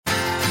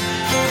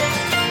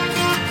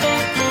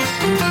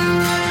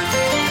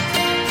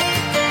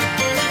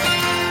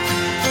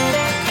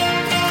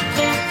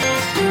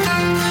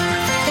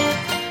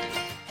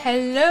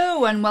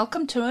and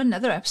welcome to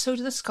another episode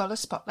of the Scholar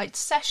Spotlight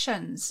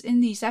Sessions. In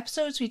these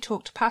episodes, we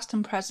talk to past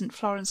and present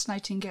Florence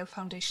Nightingale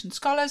Foundation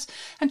scholars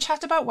and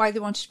chat about why they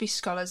wanted to be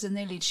scholars in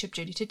their leadership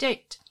journey to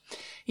date.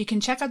 You can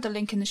check out the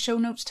link in the show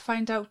notes to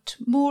find out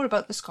more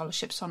about the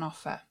scholarships on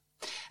offer.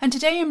 And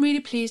today I'm really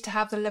pleased to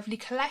have the lovely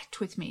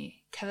Colette with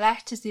me.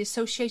 Colette is the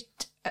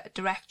Associate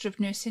Director of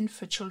Nursing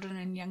for Children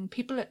and Young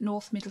People at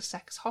North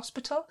Middlesex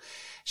Hospital.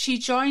 She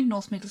joined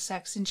North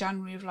Middlesex in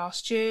January of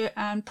last year,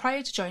 and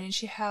prior to joining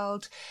she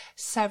held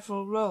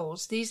several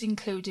roles. These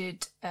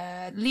included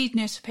lead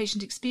nurse for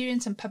patient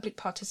experience and public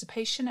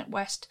participation at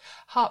West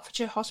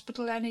Hertfordshire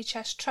Hospital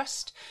NHS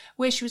Trust,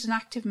 where she was an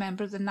active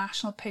member of the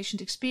National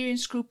Patient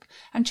Experience Group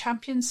and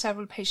championed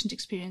several patient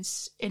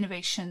experience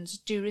innovations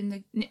during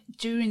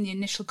the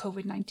initial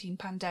COVID-19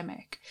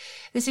 pandemic.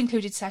 This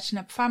included setting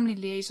up family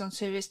liaison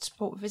service to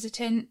support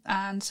visiting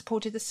and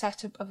supported the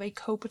setup of a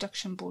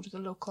co-production board with the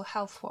local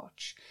Health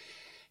Watch.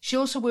 She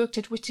also worked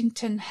at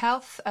Whittington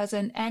Health as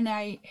an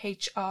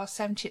NIHR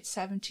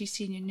 70/70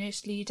 senior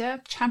nurse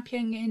leader,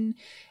 championing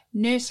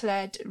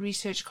nurse-led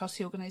research across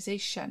the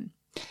organisation.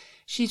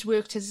 She's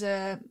worked as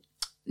a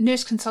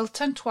nurse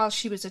consultant while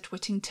she was at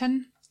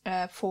Whittington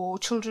for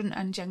children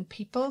and young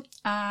people,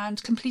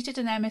 and completed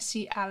an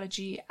MSc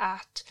Allergy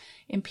at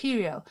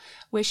Imperial,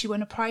 where she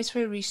won a prize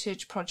for a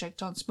research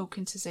project on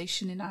smoking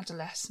cessation in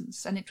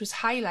adolescents, and it was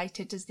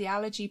highlighted as the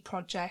allergy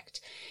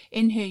project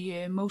in her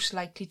year most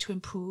likely to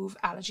improve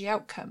allergy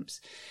outcomes.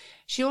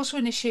 She also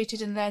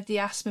initiated and led the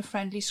Asthma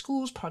Friendly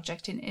Schools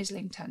project in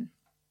Islington.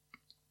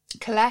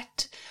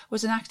 Colette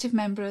was an active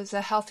member of the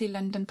Healthy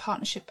London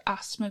Partnership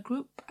Asthma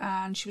Group,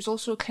 and she was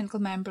also a clinical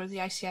member of the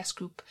ICS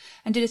group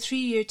and did a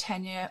 3-year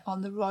tenure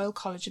on the Royal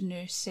College of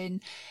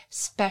Nursing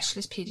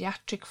Specialist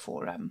Paediatric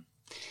Forum.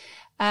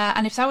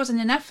 And if that wasn't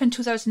enough, in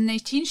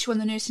 2018 she won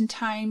the Nursing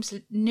Times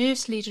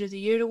Nurse Leader of the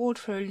Year Award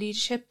for her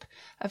leadership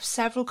of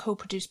several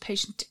co-produced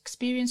patient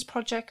experience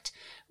projects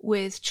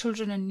with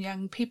children and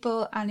young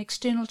people and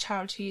external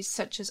charities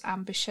such as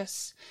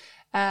Ambitious,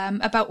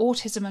 about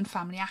autism and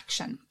family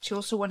action. She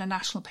also won a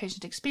National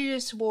Patient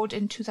Experience Award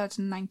in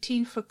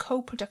 2019 for a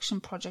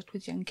co-production project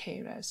with young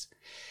carers.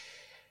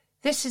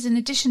 This is in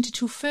addition to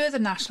 2 further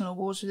national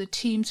awards with the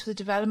teams for the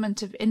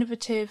development of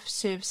innovative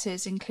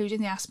services,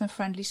 including the Asthma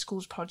Friendly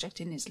Schools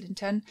project in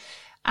Islington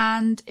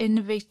and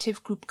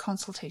innovative group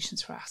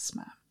consultations for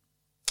asthma.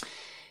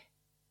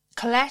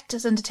 Colette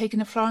has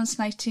undertaken a Florence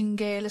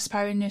Nightingale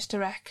Aspiring Nurse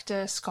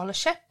Director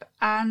Scholarship,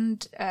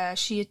 and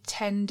she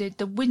attended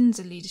the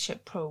Windsor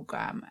Leadership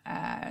Programme.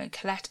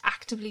 Colette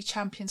actively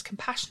champions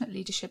compassionate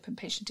leadership and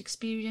patient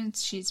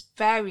experience. She is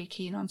very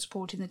keen on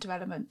supporting the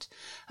development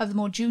of the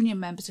more junior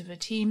members of her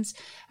teams,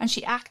 and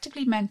she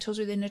actively mentors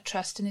within her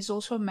trust and is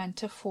also a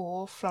mentor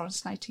for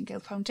Florence Nightingale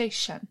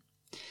Foundation.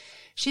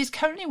 She is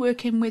currently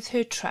working with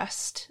her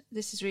trust.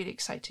 This is really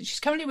exciting. She's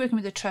currently working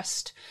with the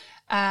trust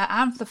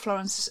and the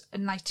Florence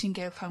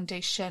Nightingale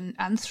Foundation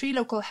and 3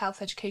 local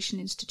health education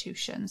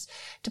institutions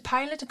to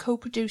pilot a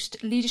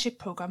co-produced leadership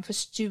programme for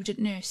student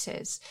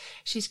nurses.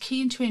 She's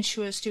keen to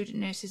ensure student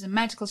nurses and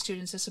medical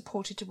students are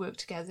supported to work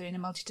together in a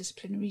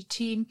multidisciplinary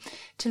team,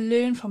 to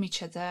learn from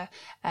each other,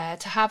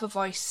 to have a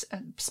voice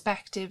and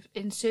perspective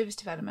in service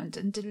development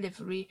and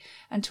delivery,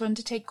 and to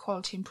undertake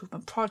quality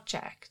improvement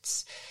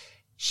projects.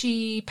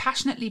 She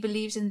passionately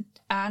believes in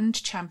and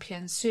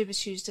champions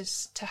service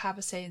users to have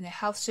a say in their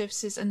health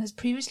services, and has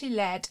previously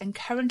led and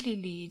currently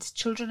leads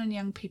children and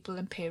young people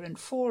and parent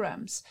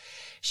forums.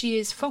 She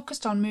is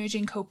focused on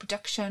merging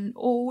co-production,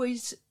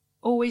 always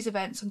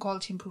events and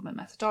quality improvement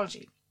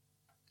methodology.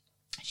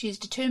 She is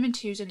determined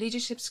to use her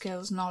leadership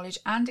skills, knowledge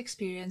and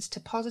experience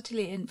to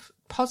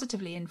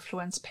positively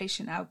influence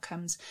patient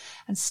outcomes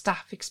and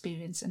staff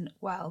experience and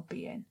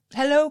well-being.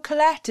 Hello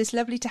Colette, it's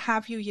lovely to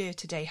have you here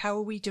today. How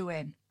are we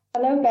doing?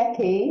 Hello,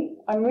 Becky.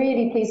 I'm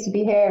really pleased to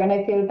be here, and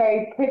I feel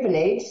very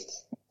privileged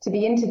to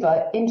be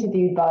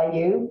interviewed by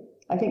you.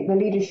 I think the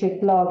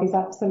leadership blog is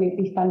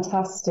absolutely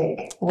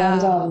fantastic. Well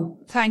done.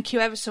 Thank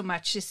you ever so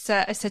much. It's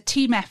a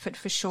team effort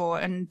for sure.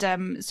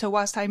 And so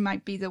whilst I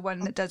might be the one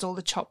that does all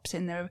the chops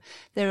in there,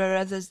 there are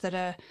others that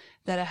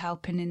are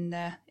helping in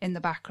the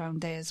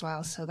background there as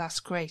well. So that's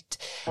great.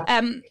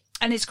 And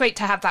it's great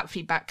to have that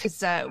feedback,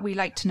 because we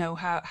like to know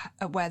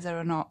whether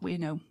or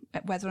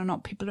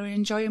not people are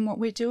enjoying what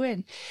we're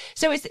doing.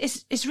 So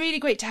it's really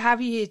great to have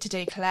you here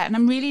today, Colette, and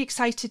I'm really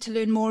excited to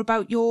learn more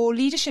about your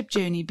leadership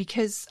journey,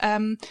 because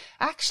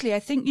actually I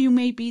think you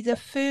may be the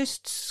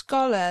first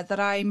scholar that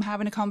I'm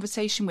having a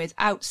conversation with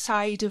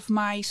outside of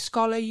my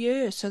scholar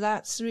year. So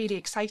that's really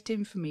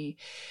exciting for me.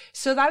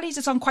 So that leads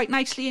us on quite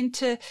nicely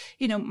into,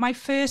 my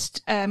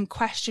first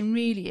question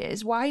really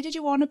is, why did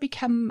you want to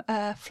become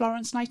a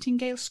Florence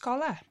Nightingale scholar?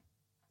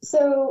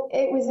 So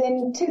it was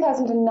in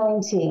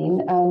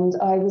 2019, and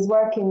I was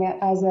working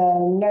as a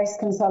nurse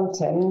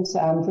consultant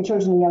for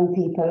children and young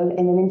people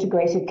in an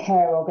integrated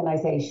care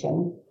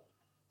organisation.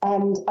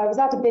 And I was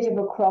at a bit of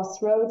a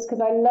crossroads,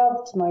 because I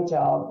loved my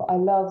job. I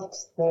loved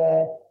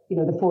the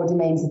the 4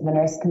 domains of the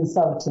nurse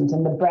consultant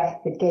and the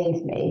breadth it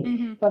gave me.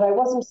 Mm-hmm. But I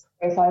wasn't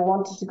sure if I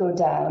wanted to go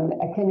down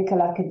a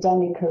clinical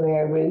academic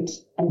career route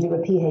and do a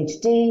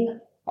PhD,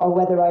 or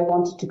whether I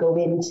wanted to go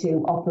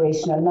into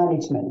operational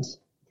management.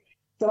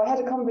 So I had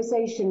a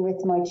conversation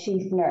with my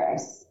chief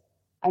nurse,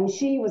 and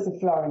she was a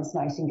Florence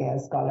Nightingale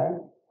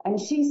scholar. And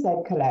she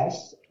said, Colette,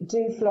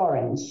 do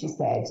Florence, she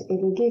said.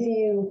 It'll give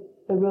you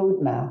the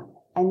roadmap,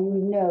 and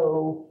you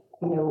know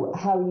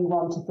how you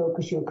want to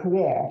focus your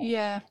career.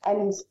 Yeah.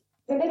 And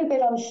a little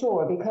bit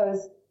unsure,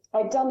 because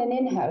I'd done an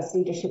in-house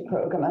leadership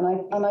program,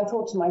 and I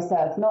thought to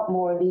myself, not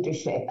more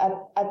leadership.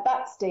 At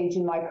that stage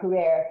in my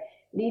career,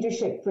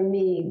 leadership for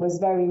me was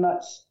very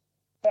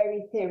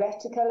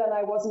theoretical, and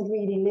I wasn't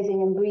really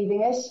living and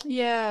breathing it.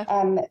 Yeah.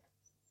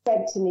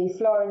 Said to me,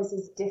 Florence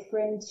is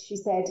different. She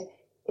said,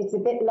 it's a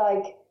bit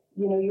like,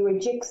 you're a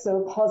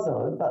jigsaw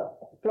puzzle, but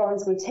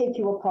Florence will take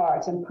you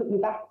apart and put you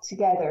back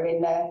together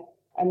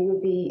and you'll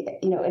be,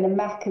 an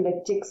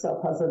immaculate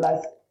jigsaw puzzle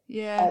as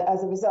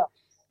a result.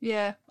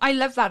 Yeah, I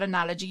love that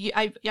analogy.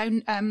 There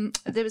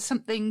was a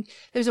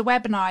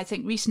webinar I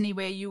think recently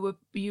where you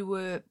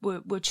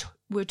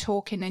were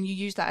talking and you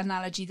used that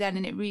analogy then,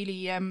 and it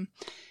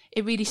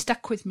really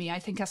stuck with me. I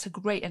think that's a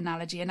great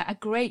analogy and a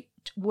great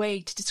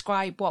way to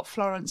describe what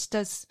Florence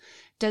does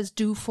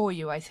do for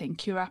you. I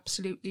think you're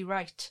absolutely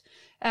right.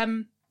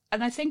 And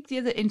I think the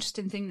other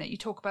interesting thing that you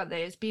talk about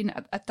there is being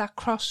at that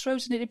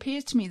crossroads, and it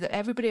appears to me that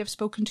everybody I've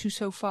spoken to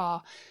so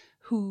far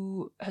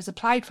who has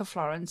applied for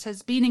Florence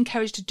has been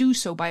encouraged to do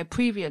so by a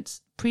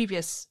previous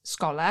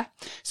scholar.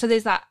 So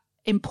there's that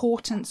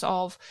importance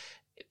of,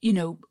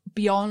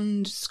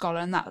 beyond scholar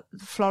and that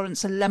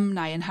Florence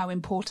alumni and how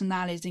important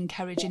that is,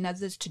 encouraging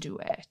others to do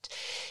it.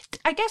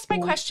 I guess my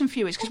question for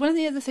you is, because one of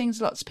the other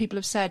things lots of people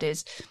have said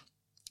is,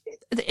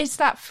 it's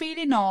that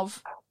feeling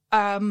of,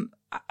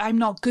 I'm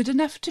not good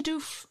enough to do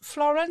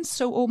Florence.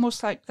 So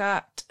almost like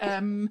that,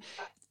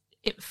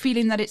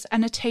 feeling that it's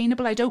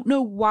unattainable. I don't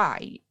know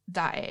why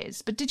that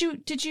is, but did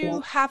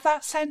you have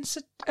that sense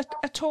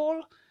at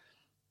all?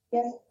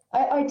 Yes,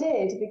 I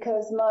did,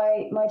 because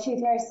my chief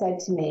nurse said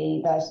to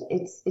me that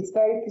it's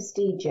very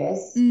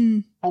prestigious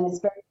and it's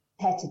very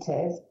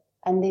competitive,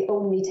 and they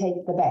only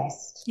take the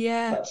best.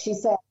 Yeah. But she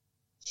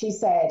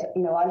said,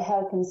 I'll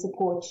help and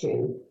support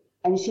you.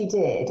 And she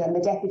did, and the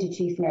deputy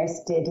chief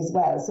nurse did as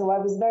well. So I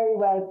was very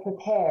well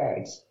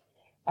prepared.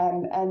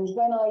 And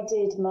when I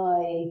did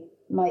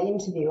my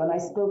interview and I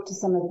spoke to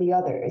some of the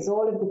others,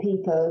 all of the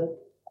people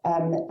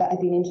that had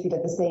been interviewed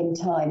at the same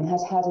time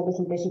had a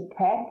little bit of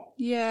prep.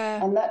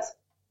 Yeah. And that's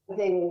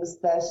things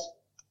that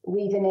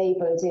we've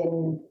enabled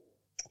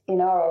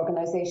in our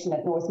organisation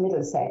at North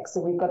Middlesex. So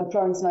we've got a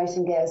Florence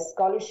Nightingale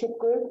scholarship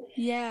group.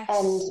 Yes.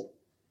 And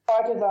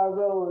part of our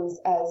roles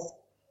as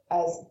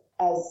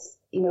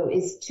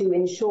is to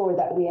ensure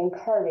that we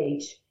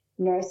encourage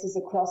nurses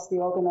across the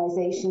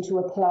organisation to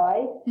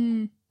apply.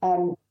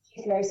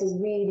 Chief nurse is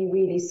really,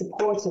 really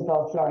supportive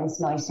of Florence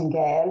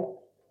Nightingale,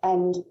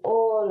 and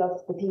all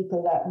of the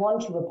people that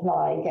want to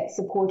apply get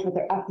support with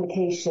their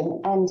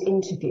application and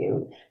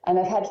interview. And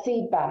I've had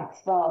feedback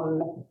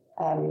from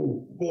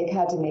the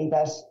Academy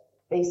that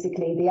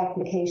basically the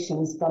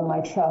applications from my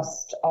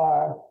trust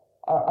are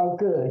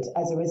good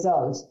as a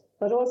result.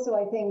 But also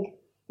I think,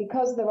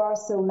 because there are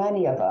so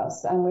many of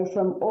us, and we're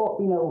from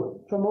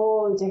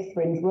all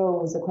different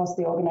roles across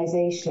the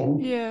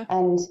organisation,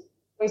 and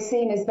we're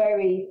seen as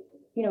very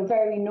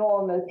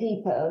normal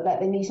people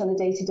that they meet on a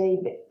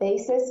day-to-day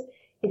basis,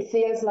 it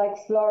feels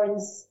like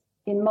Florence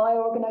in my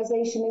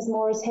organisation is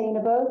more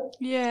attainable.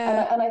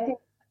 Yeah. And I think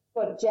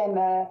what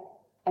Gemma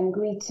and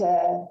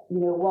Greta,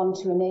 want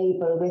to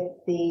enable with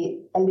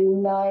the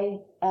alumni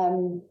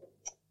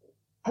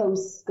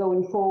posts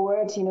going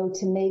forward,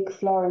 to make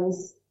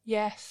Florence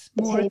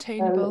more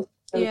attainable.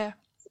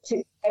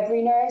 To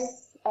every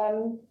nurse,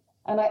 and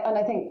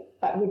I think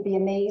that would be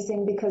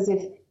amazing, because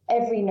if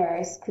every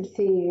nurse could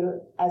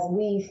feel as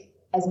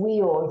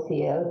we all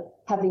feel,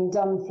 having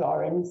done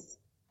Florence,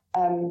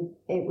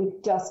 it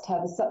would just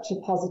have such a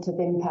positive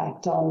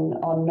impact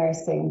on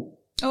nursing.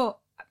 Oh,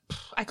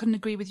 I couldn't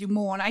agree with you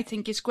more. And I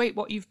think it's great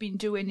what you've been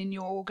doing in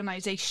your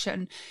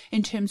organisation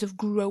in terms of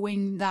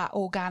growing that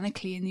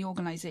organically in the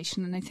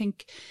organisation. And I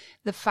think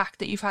the fact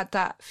that you've had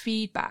that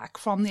feedback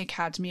from the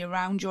Academy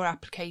around your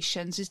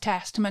applications is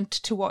testament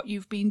to what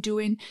you've been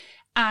doing.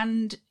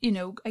 And,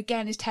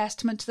 again, is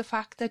testament to the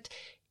fact that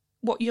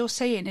what you're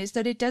saying is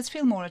that it does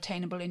feel more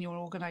attainable in your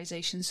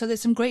organisation. So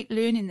there's some great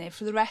learning there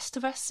for the rest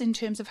of us in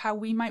terms of how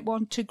we might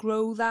want to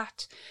grow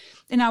that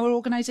in our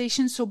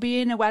organisation. So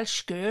being a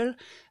Welsh girl,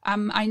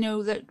 I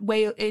know that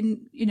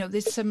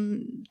there's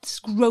some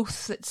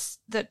growth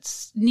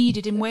that's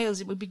needed in Wales.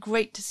 It would be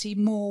great to see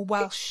more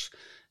Welsh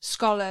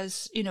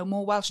scholars,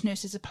 more Welsh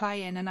nurses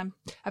applying. And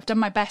I've done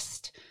my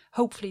best,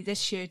 hopefully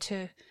this year,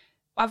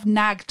 I've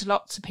nagged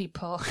lots of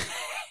people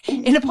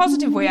in a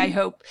positive way, I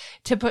hope,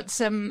 to put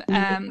some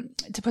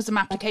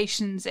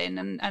applications in,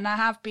 and I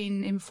have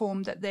been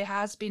informed that there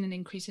has been an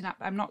increase in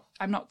I'm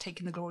not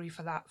taking the glory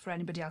for that for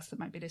anybody else that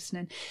might be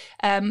listening,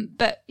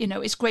 but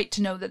it's great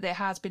to know that there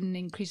has been an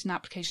increase in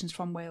applications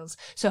from Wales.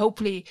 So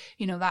hopefully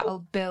that'll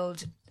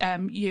build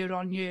year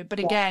on year. But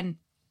again,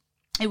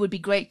 it would be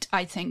great,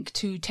 I think,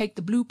 to take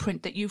the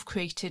blueprint that you've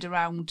created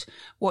around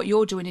what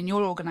you're doing in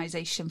your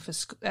organisation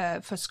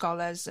for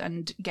scholars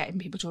and getting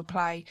people to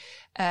apply,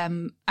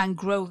 and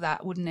grow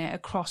that, wouldn't it,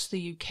 across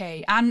the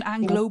UK and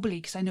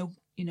globally? Because I know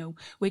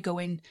we're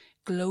going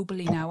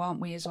globally now,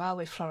 aren't we, as well,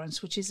 with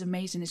Florence, which is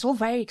amazing. It's all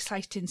very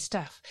exciting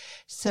stuff.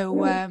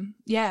 So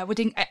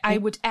I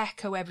would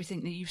echo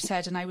everything that you've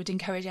said, and I would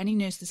encourage any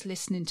nurse that's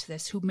listening to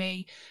this who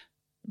may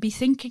be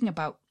thinking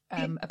about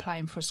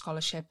applying for a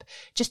scholarship,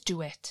 just do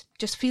it.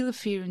 Just feel the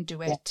fear and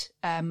do it.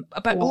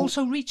 But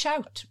also reach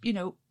out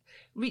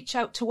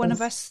to one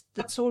of us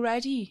that's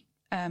already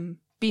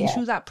been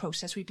through that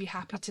process. We'd be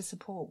happy to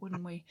support,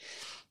 wouldn't we?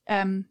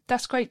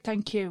 That's great.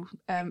 Thank you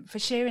for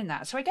sharing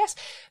that. So I guess,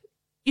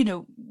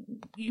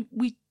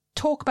 we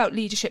talk about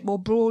leadership more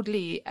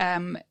broadly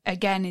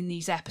again in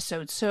these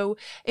episodes. So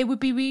it would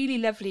be really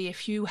lovely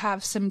if you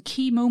have some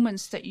key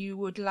moments that you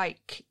would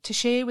like to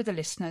share with the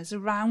listeners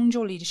around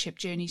your leadership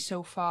journey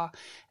so far,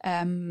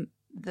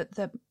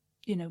 that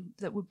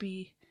would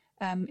be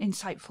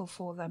insightful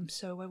for them.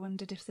 So I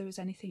wondered if there was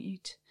anything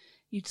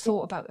you'd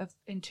thought about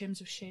in terms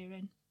of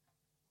sharing.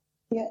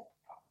 Yeah.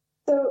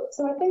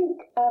 So I think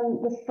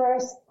the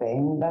first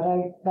thing that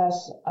I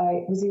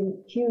was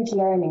a huge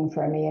learning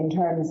for me in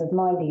terms of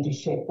my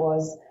leadership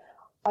was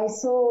I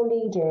saw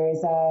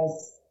leaders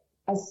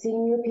as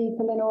senior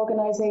people in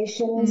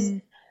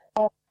organisations.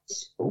 And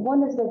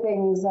one of the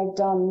things I've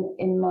done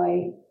in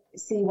my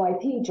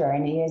CYP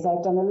journey is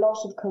I've done a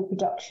lot of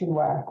co-production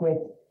work with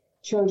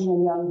children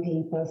and young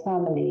people,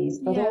 families,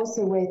 but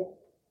also with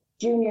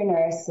junior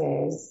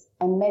nurses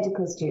and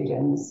medical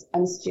students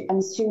and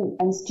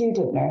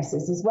student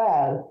nurses as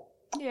well.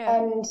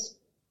 Yeah.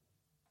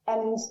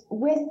 And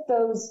with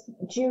those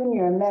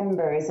junior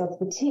members of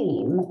the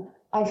team,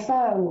 I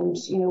found,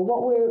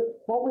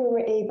 what we were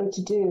able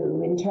to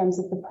do in terms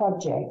of the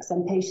projects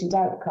and patient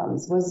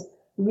outcomes was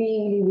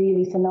really,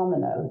 really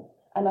phenomenal.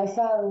 And I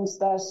found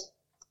that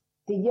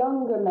the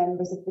younger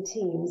members of the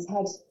teams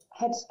had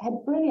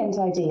brilliant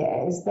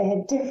ideas. They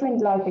had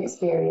different life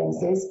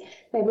experiences.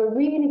 They were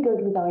really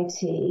good with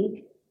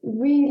IT,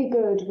 really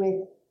good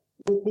with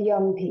the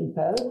young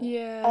people,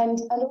 and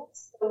also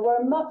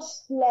were much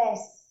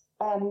less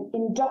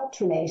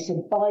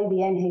indoctrinated by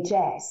the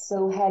NHS.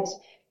 So had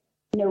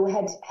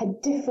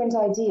different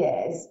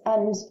ideas,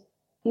 and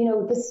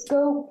the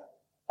scope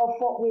of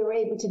what we were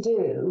able to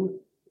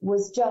do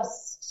was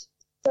just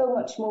so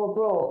much more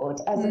broad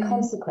as a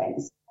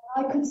consequence.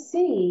 I could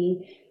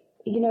see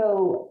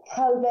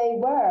how they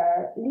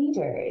were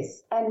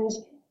leaders, and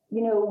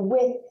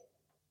with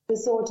the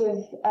sort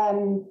of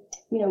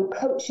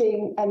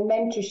coaching and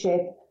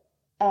mentorship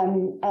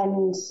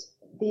and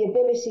the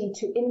ability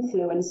to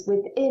influence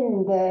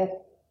within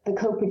the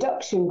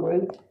co-production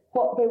group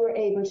what they were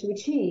able to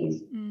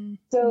achieve.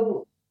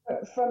 So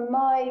from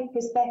my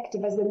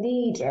perspective as a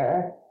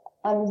leader,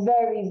 I'm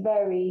very,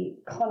 very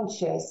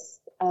conscious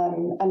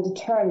and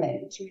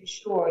determined to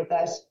ensure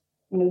that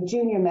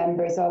junior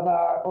members of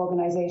our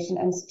organisation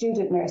and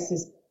student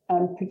nurses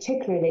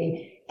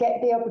particularly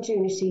get the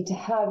opportunity to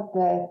have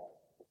the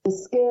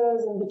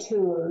skills and the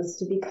tools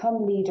to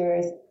become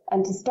leaders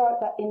and to start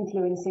that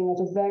influencing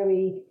at a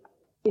very,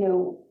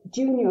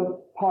 junior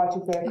part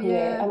of their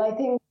career. And I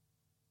think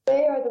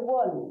they are the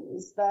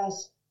ones that,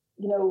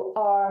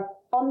 are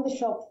on the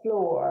shop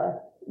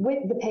floor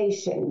with the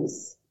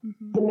patients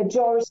the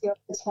majority of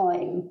the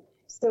time.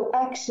 So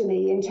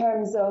actually, in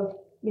terms of,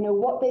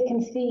 what they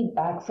can feed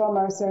back from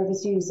our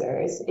service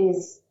users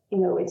is,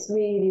 it's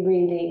really,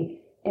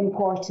 really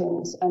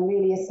important and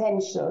really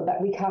essential that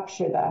we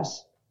capture that.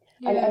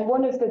 And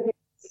one of the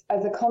things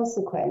as a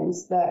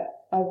consequence that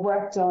I've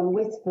worked on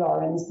with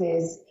Florence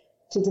is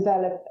to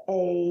develop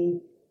a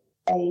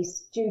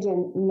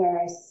student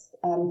nurse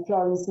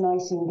Florence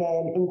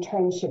Nightingale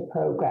internship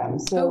program.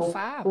 So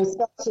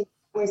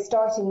we're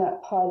starting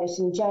that pilot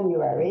in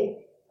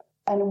January,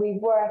 and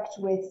we've worked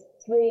with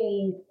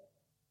three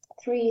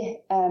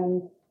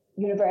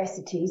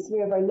universities,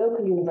 three of our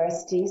local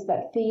universities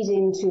that feed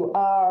into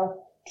our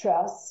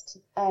trust,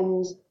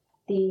 and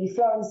the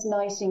Florence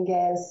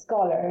Nightingale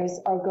scholars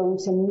are going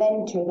to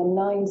mentor the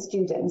 9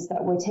 students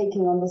that we're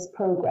taking on this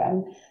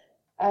program.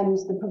 And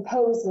the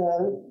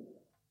proposal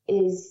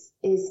is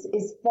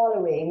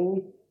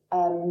following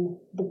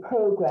the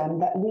program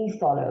that we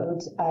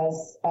followed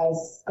as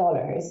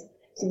scholars.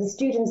 So the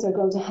students are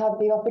going to have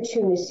the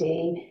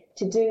opportunity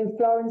to do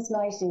Florence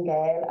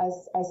Nightingale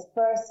as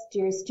first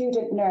year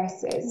student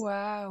nurses.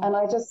 Wow. And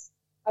I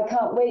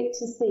can't wait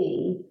to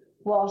see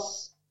what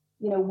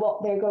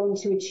they're going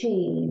to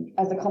achieve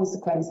as a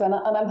consequence. And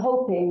I'm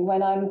hoping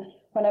when I'm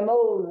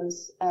old,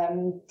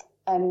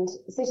 and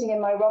sitting in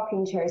my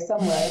rocking chair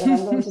somewhere, that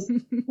I'm going to see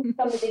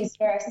some of these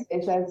nurses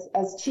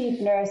as chief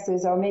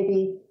nurses, or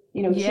maybe,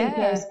 chief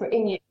nurse for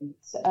Inuit,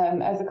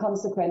 as a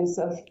consequence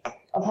of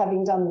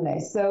having done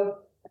this. So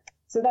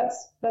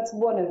that's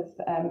one of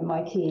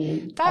my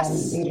key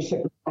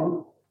leadership.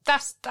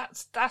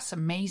 That's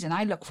amazing.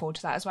 I look forward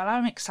to that as well.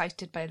 I'm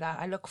excited by that.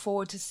 I look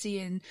forward to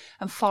seeing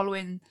and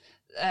following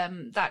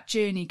that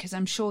journey, because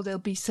I'm sure there'll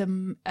be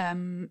some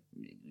noise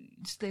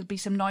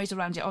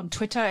around it on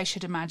Twitter, I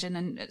should imagine,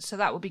 and so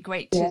that would be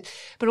great.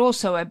 But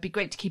also, it'd be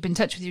great to keep in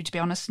touch with you, to be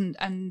honest,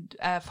 and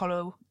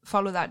follow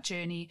that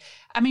journey.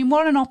 I mean,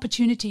 what an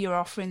opportunity you're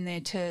offering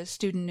there to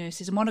student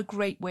nurses, and what a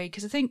great way,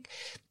 because I think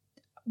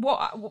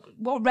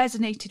what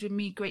resonated with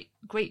me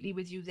greatly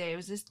with you there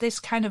is this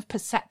kind of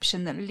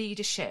perception that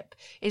leadership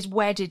is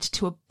wedded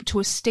to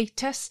a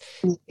status.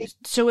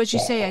 So as you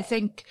say, I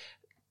think,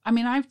 I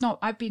mean,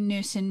 I've been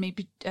nursing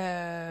maybe,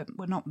 I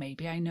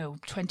know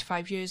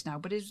 25 years now,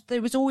 but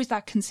there was always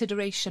that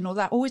consideration, or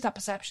always that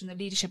perception that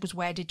leadership was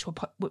wedded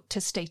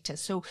to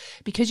status. So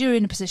because you're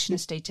in a position of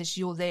status,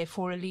 you're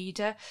therefore a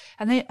leader,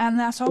 and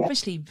that's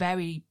obviously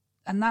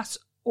that's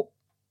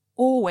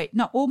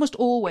almost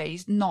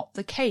always not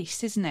the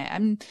case, isn't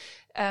it?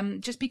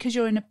 And just because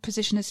you're in a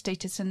position of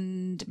status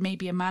and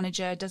maybe a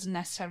manager doesn't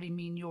necessarily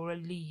mean you're a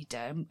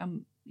leader.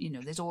 And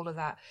there's all of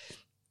that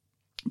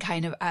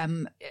kind of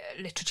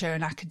literature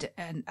and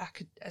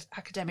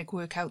academic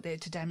work out there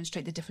to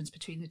demonstrate the difference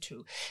between the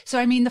two. So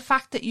I mean, the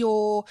fact that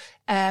you're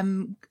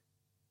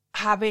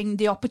having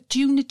the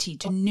opportunity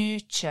to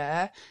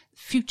nurture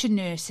future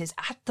nurses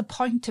at the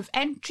point of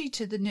entry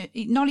to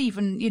not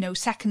even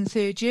second,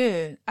 third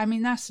year. I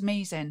mean, that's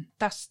amazing.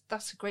 That's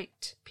a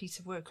great piece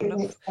of work.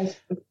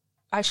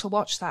 I shall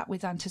watch that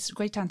with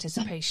great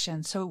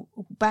anticipation. So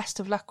best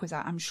of luck with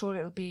that. I'm sure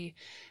it'll be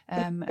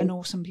an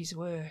awesome piece of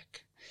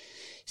work.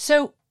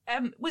 So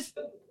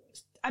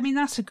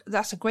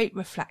that's a great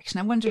reflection.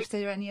 I wonder if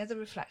there are any other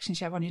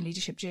reflections you have on your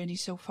leadership journey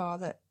so far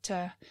that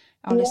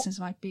our listeners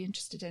might be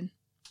interested in.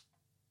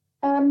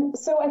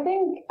 So I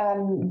think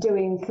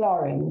doing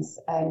Florence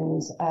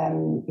and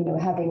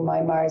having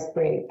my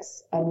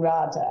Myers-Briggs and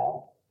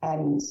RADA,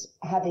 and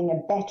having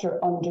a better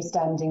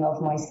understanding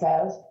of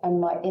myself and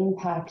my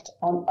impact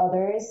on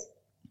others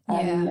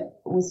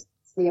was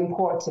really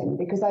important,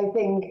 because I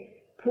think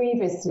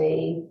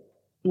previously,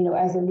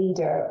 as a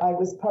leader, I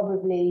was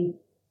probably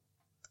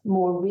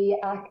more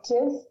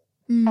reactive,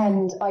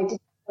 and I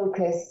didn't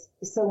focus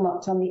so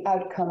much on the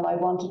outcome I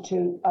wanted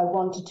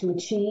to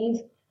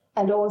achieve.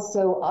 And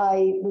also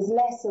I was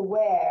less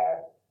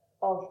aware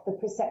of the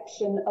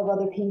perception of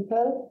other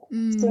people.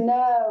 So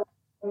now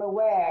I'm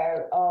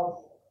aware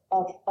of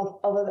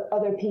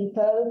other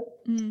people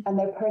and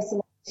their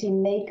personality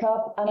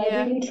makeup. And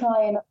I really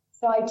try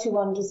to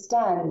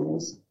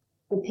understand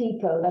the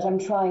people that I'm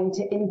trying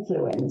to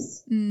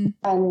influence. And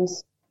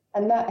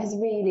that has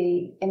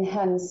really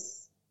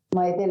enhanced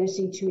my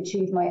ability to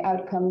achieve my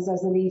outcomes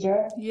as a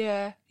leader.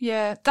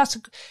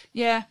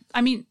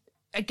 I mean,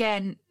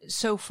 again,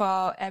 so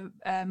far,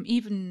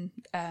 even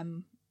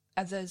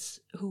others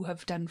who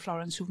have done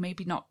Florence, who've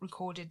maybe not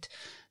recorded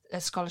a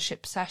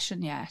scholarship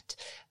session yet,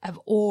 have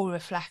all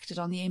reflected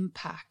on the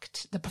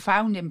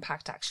profound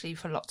impact, actually,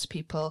 for lots of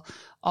people,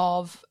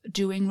 of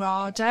doing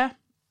RADA,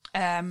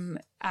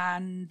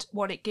 and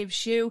what it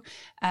gives you,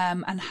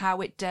 and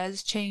how it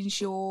does change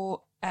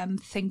your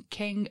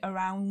thinking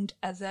around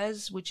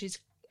others, which is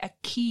a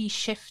key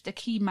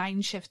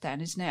mind shift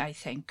then, isn't it, I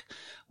think,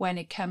 when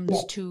it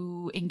comes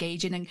to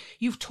engaging. And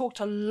you've talked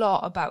a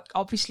lot about,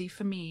 obviously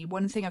for me,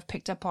 one thing I've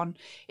picked up on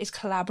is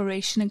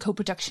collaboration and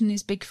co-production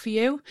is big for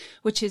you,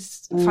 which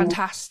is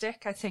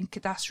fantastic. I think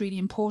that's really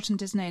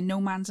important, isn't it? No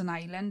man's an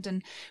island,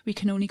 and we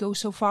can only go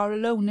so far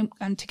alone,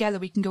 and together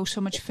we can go so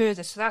much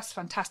further. So that's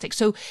fantastic.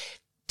 So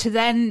to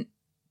then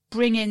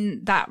bring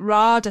in that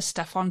RADA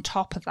stuff on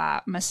top of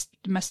that must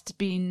have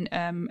been,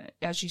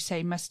 as you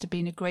say, must have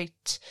been a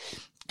great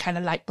kind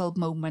of light bulb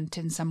moment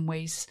in some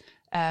ways,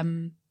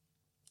 to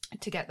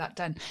get that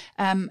done.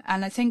 And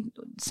I think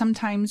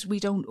sometimes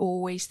we don't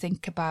always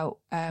think about,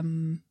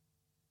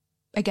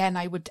 again,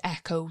 I would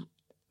echo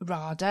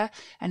RADA,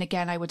 and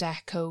again, I would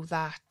echo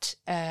that,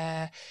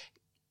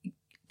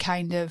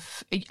 kind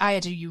of, I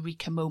had a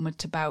eureka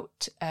moment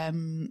about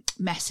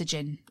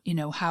messaging,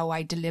 how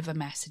I deliver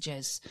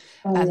messages,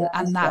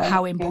 and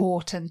how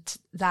important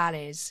that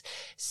is.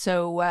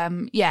 So I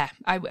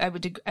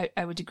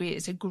would agree.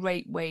 It's a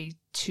great way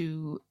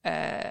to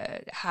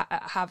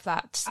have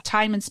that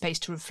time and space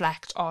to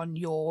reflect on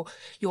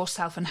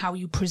yourself and how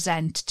you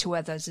present to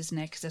others, isn't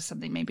it? Because there's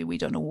something maybe we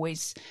don't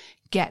always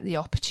get the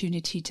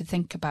opportunity to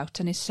think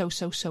about, and it's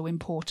so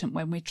important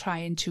when we're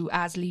trying to,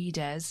 as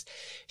leaders,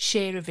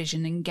 share a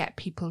vision and get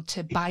people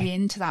to buy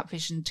into that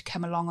vision, to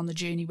come along on the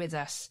journey with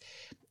us.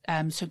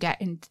 So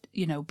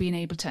being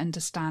able to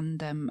understand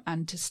them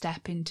and to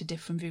step into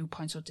different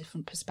viewpoints or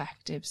different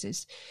perspectives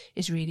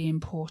is really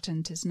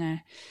important, isn't it?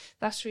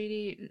 That's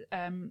really,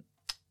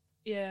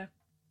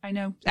 I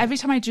know. Every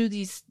time I do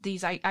these,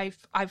 I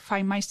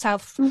find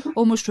myself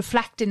almost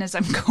reflecting as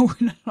I'm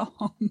going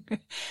along.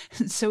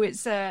 So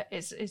it's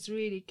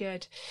really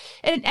good.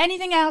 And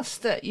anything else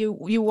that you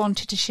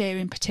wanted to share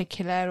in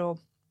particular, or?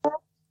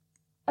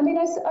 I mean,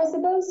 I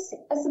suppose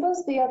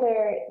the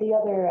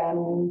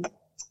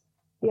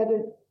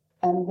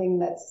other thing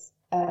that's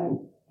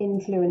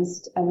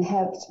influenced and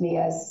helped me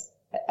as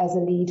a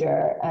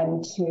leader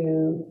and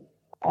to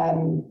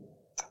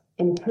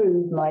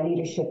improve my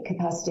leadership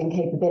capacity and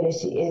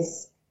capability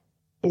is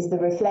the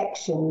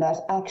reflection that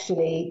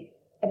actually,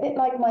 a bit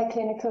like my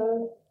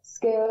clinical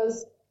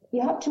skills,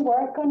 you have to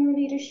work on your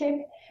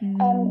leadership.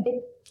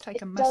 It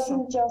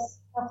doesn't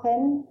just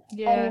happen,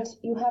 and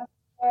you have to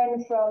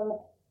learn from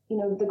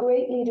the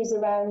great leaders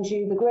around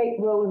you, the great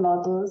role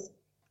models,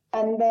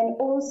 and then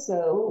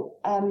also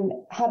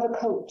have a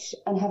coach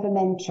and have a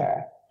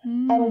mentor.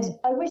 And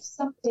I wish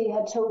somebody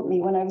had told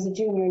me when I was a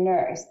junior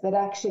nurse that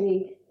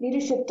actually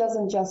leadership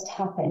doesn't just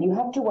happen. You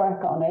have to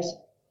work on it.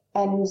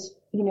 And,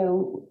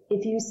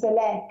 if you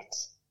select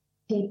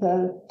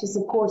people to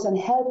support and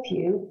help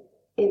you,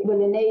 it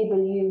will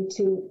enable you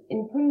to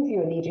improve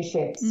your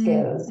leadership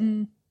skills.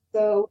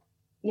 So,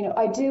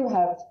 I do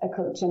have a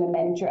coach and a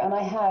mentor, and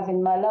I have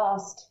in my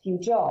last few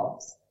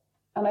jobs.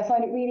 And I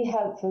find it really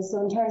helpful.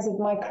 So in terms of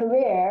my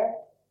career,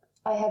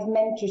 I have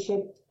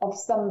mentorship of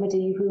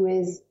somebody who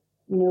is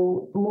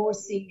more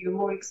senior,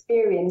 more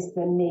experienced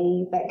than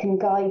me, that can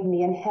guide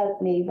me and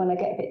help me when I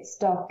get a bit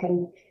stuck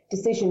in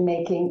decision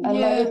making. And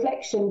my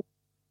reflection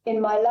in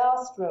my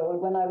last role,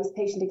 when I was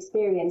patient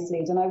experience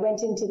lead, and I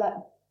went into that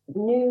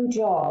new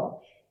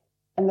job,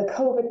 and the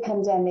COVID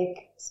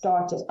pandemic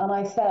started, and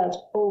I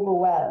felt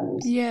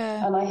overwhelmed.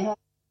 And I had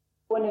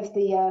one of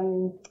the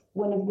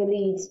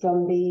leads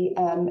from the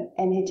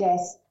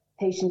NHS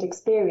patient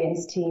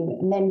experience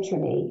team mentor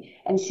me,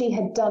 and she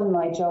had done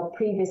my job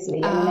previously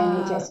in an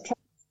NHS trust.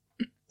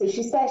 So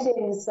she set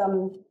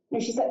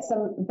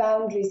some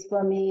boundaries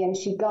for me, and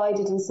she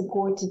guided and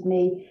supported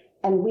me,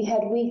 and we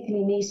had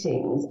weekly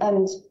meetings,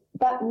 and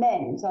that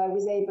meant I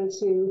was able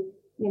to,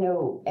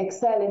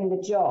 excel in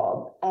the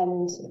job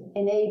and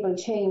enable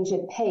change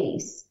at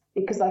pace,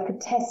 because I could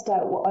test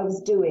out what I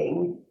was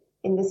doing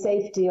in the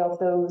safety of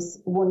those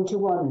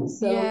one-to-ones.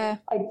 So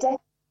I definitely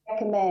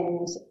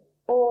recommend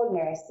all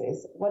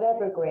nurses,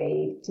 whatever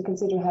grade, to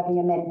consider having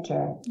a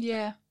mentor.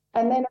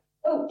 And then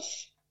a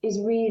coach is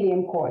really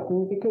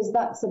important, because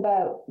that's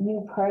about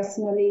you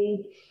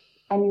personally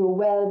and your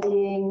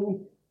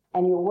well-being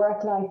and your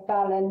work-life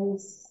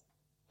balance,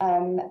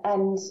 and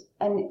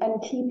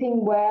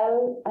keeping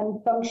well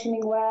and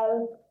functioning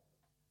well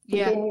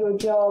within your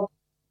job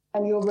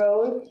and your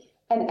role.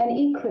 And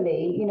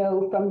equally,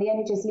 from the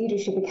NHS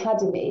Leadership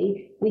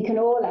Academy, we can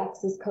all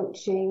access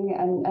coaching,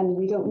 and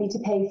we don't need to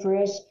pay for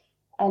it.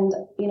 And,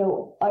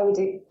 I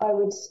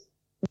would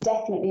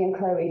definitely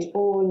encourage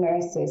all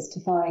nurses to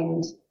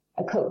find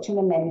a coach and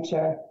a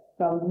mentor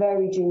from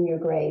very junior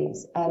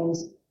grades, and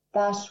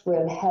that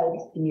will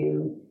help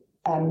you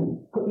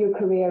put your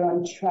career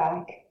on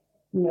track,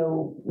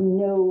 know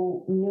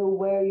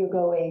where you're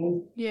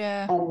going,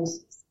 and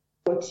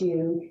support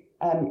you,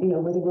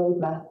 with a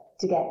roadmap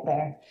to get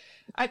there.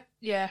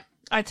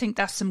 I think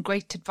that's some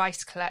great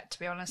advice, Colette, to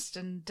be honest.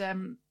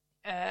 And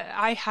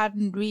I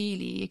hadn't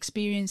really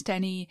experienced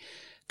any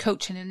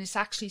coaching, and it's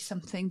actually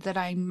something that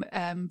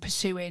I'm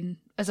pursuing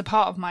as a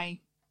part of my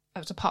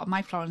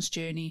Florence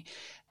journey.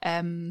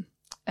 And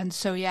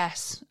so,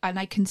 yes, and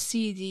I can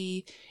see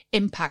the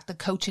impact that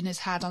coaching has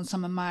had on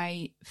some of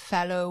my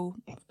fellow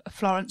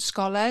Florence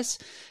scholars.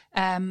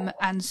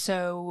 And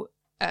so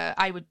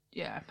I would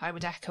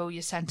echo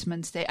your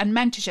sentiments there. And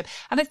mentorship.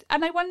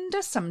 And I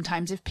wonder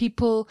sometimes if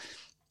people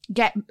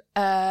get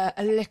a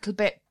little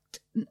bit,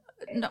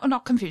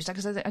 not confused,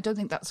 because I don't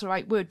think that's the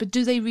right word, but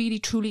do they really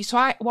truly?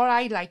 So what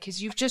I like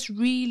is you've just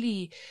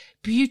really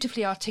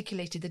beautifully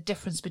articulated the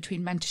difference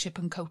between mentorship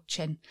and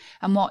coaching,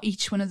 and what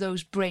each one of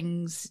those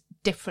brings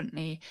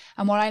differently.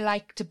 And what I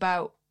liked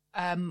about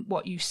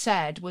what you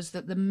said was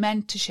that the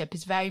mentorship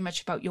is very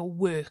much about your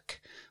work,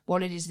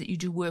 what it is that you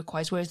do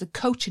work-wise, whereas the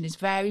coaching is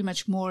very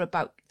much more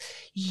about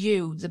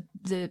you.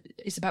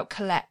 It's about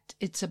Colette.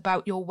 It's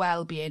about your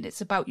well-being. It's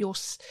about your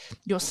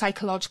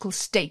psychological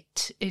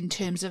state in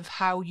terms of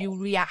how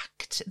you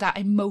react, that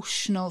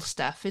emotional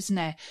stuff, isn't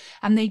it?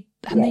 And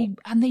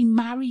they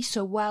marry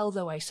so well,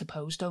 though, I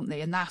suppose, don't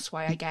they? And that's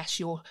why I guess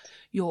you're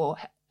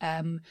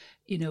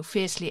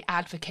fiercely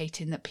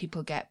advocating that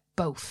people get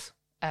both.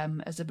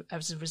 As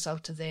a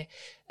result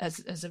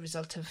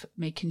of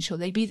making sure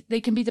they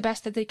can be the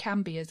best that they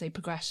can be as they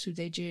progress through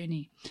their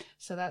journey.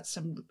 So that's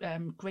some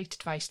great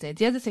advice there.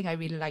 The other thing I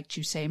really liked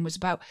you saying was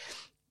about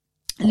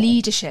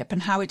leadership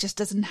and how it just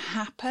doesn't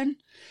happen.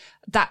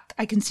 That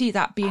I can see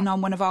that being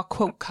on one of our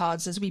quote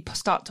cards as we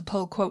start to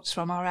pull quotes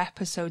from our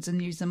episodes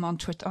and use them on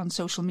Twitter, on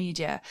social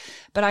media.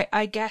 But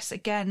I guess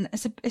again,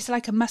 it's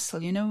like a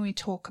muscle. When we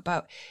talk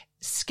about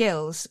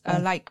skills are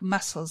like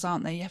muscles,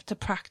 aren't they? You have to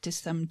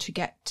practice them to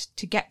get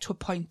to a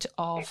point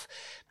of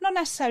not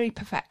necessarily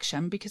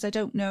perfection, because I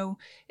don't know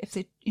if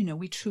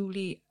we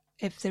truly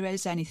if there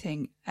is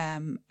anything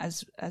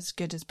as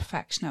good as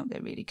perfection out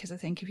there, really, because I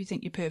think if you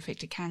think you're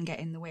perfect, it can get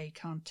in the way,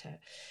 can't it,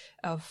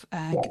 of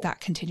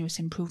that continuous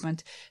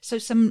improvement. So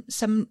some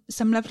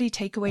lovely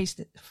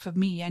takeaways for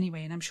me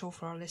anyway, and I'm sure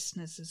for our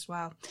listeners as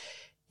well.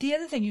 The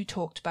other thing you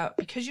talked about,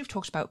 because you've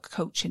talked about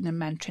coaching and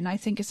mentoring, I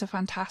think it's a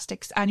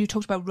fantastic, and you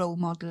talked about role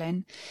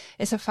modelling,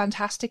 it's a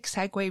fantastic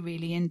segue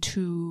really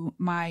into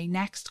my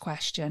next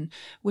question,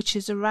 which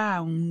is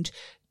around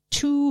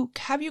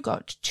have you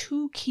got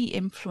two key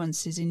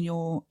influences in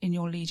your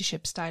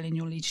leadership style, in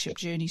your leadership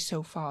journey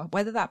so far,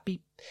 whether that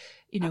be,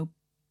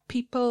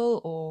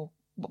 people or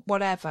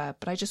whatever,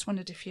 but I just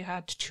wondered if you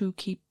had two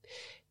key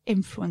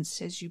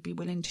influences you'd be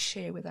willing to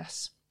share with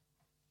us.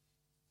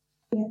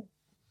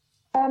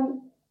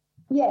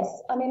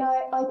 Yes, I mean,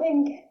 I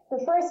think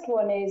the first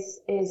one is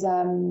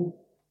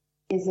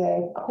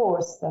a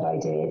course that I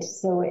did.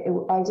 So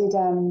I did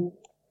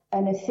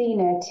an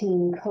Athena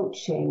team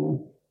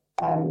coaching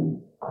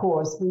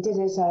course. We did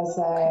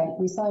it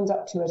we signed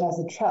up to it as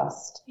a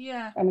trust.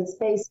 Yeah. And it's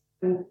based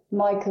on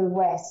Michael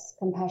West's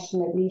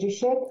Compassionate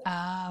Leadership.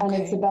 Okay. And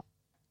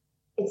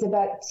it's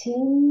about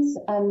teams,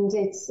 and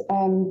it's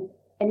an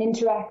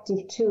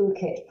interactive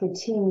toolkit for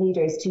team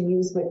leaders to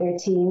use with their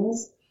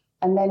teams.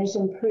 And then it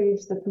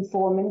improves the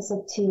performance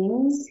of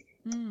teams.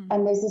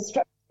 And there's a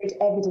structured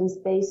evidence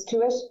base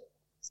to it.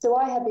 So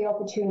I had the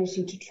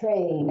opportunity to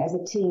train as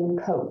a team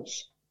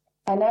coach.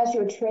 And as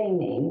you're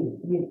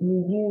training,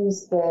 you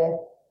use the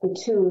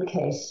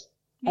toolkit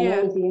and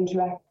all of the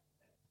interactive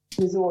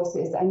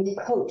resources, and you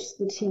coach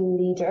the team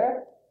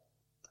leader.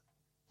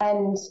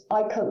 And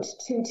I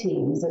coached two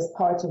teams as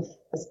part of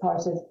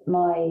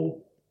my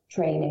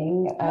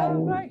training,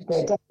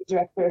 the deputy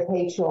director of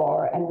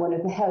HR and one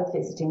of the health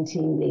visiting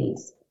team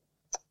leads.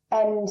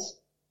 And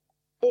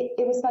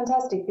it was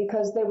fantastic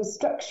because there was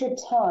structured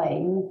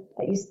time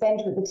that you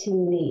spent with the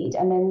team lead,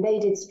 and then they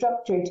did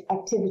structured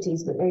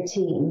activities with their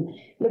team,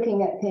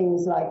 looking at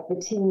things like the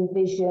team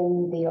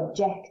vision, the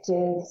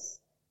objectives,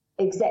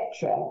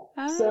 etc.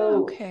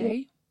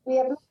 We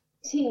have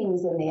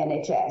teams in the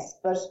NHS,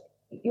 but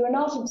you're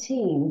not a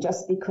team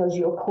just because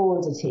you're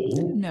called a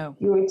team. No.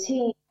 You're a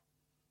team.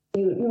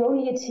 You're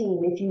only a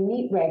team if you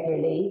meet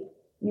regularly,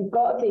 you've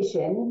got a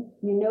vision,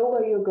 you know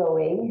where you're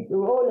going,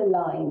 you're all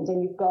aligned,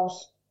 and you've got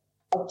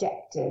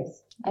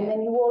objectives. And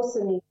then you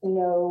also need to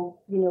know,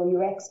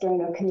 your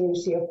external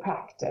community of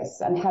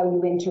practice and how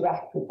you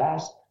interact with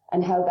that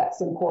and how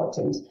that's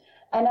important.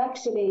 And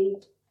actually,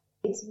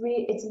 it's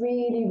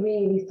really,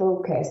 really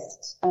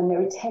focused, and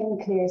there are 10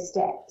 clear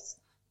steps.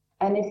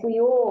 And if we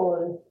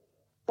all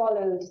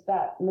followed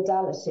that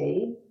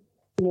modality,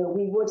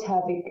 we would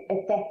have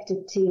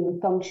effective team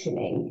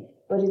functioning,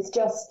 but it's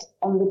just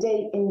on the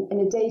day in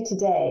a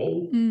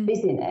day-to-day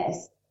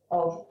busyness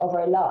of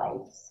our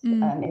lives in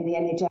the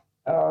NHS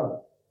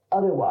or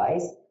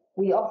otherwise,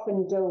 we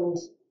often don't,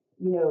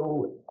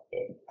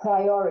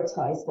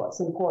 prioritize what's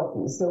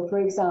important. So, for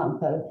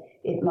example,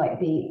 it might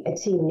be a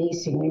team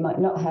meeting. We might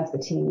not have the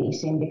team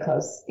meeting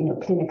because,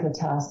 clinical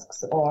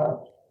tasks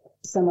or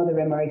some other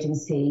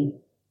emergency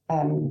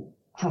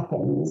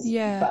happens.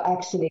 Yeah. But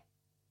actually,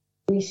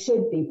 we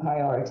should be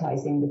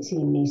prioritizing the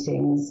team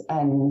meetings,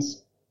 and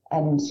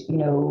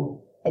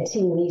a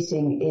team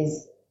meeting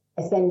is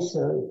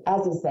essential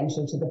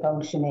to the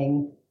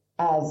functioning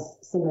as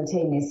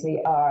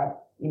simultaneously are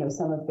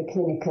some of the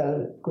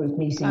clinical group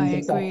meetings, I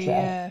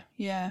etc.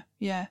 agree.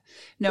 Yeah.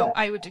 No,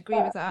 I would agree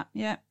with that.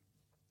 Yeah.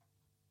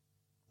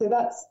 So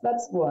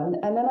that's one,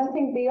 and then I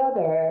think the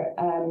other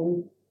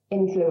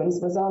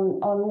influence was on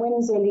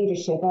Windsor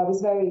Leadership. I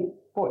was very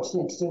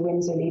fortunate to do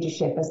Windsor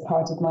Leadership as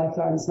part of my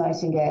Florence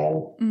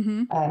Nightingale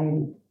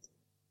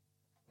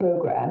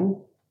program,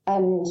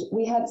 and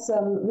we had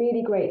some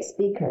really great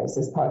speakers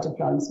as part of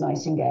Florence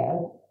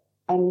Nightingale.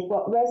 And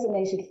what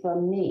resonated for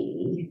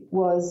me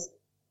was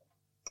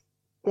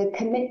the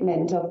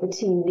commitment of the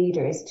team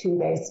leaders to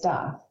their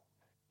staff,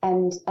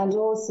 and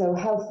also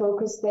how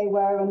focused they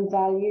were on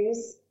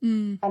values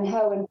and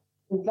how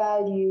important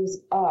values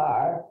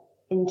are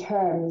in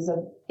terms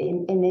of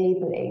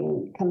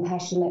enabling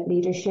compassionate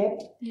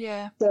leadership.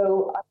 Yeah.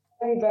 So I'm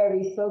very,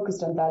 very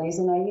focused on values,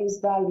 and I use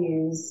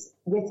values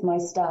with my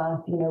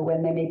staff,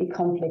 when there may be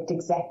conflict,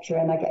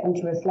 etc., and I get them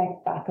to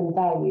reflect back on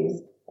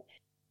values.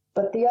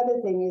 But the other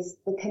thing is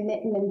the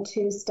commitment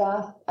to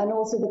staff, and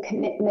also the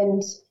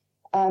commitment,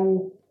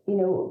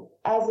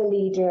 as a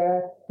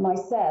leader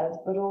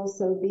myself, but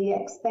also the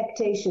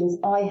expectations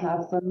I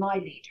have from my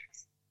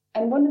leaders.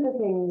 And one of the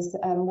things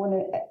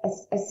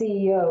a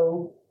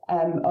CEO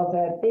of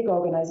a big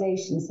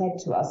organization said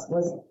to us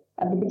was,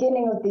 at the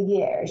beginning of the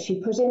year,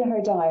 she put in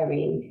her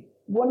diary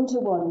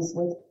one-to-ones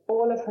with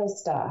all of her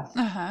staff.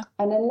 Uh-huh.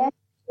 And unless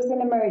it was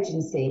an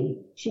emergency,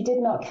 she did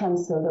not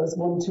cancel those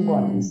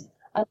one-to-ones.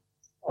 And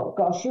oh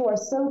gosh, you are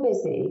so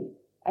busy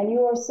and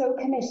you are so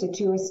committed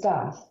to your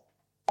staff,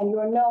 and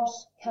you're not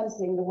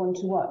cancelling the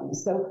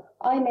one-to-ones. So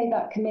I made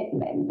that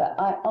commitment that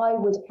I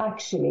would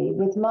actually,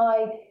 with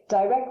my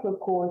direct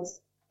reports,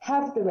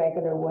 have the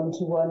regular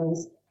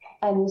one-to-ones,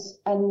 and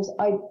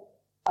I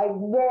I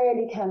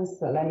rarely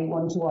cancel any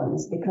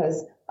one-to-ones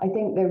because I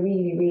think they're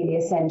really, really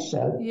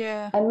essential.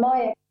 Yeah. And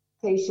my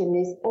expectation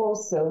is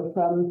also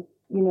from,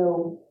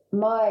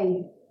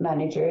 my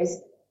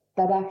managers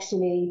that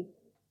actually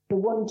the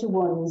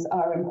one-to-ones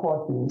are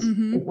important.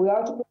 Mm-hmm. If we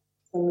are to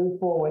move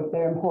forward,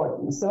 they're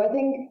important. So I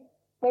think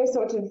there's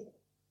sort of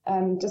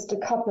just a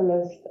couple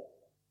of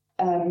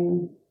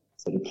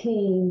sort of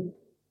key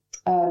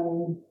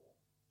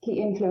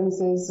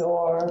influences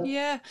or...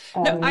 No,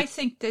 I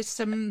think there's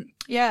some,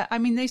 I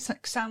mean, they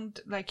sound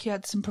like you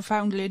had some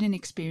profound learning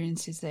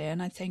experiences there.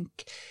 And I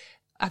think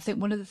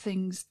one of the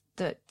things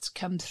that's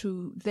come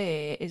through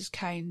there is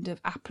kind of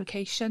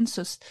application.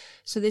 So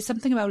there's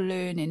something about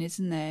learning,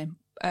 isn't there?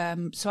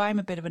 So I'm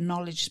a bit of a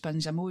knowledge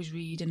sponge. I'm always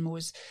reading,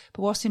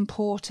 but what's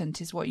important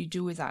is what you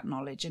do with that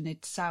knowledge. And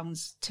it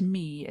sounds to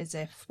me as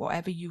if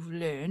whatever you've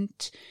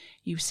learnt,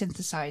 you've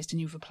synthesized and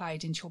you've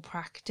applied into your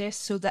practice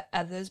so that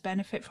others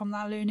benefit from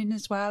that learning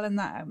as well. And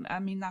that, I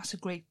mean, that's a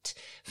great,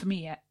 for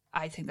me,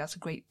 I think that's a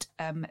great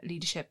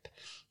leadership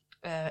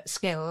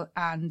skill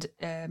and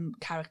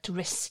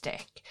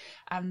characteristic.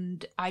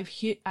 And I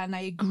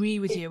agree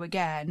with you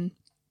again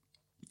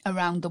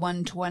around the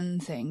one-to-one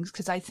things,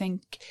 because I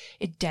think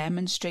it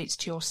demonstrates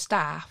to your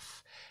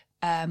staff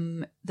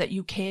that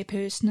you care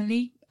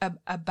personally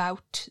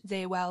about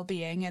their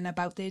well-being and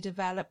about their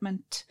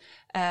development,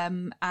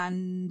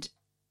 and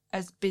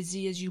as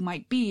busy as you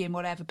might be in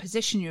whatever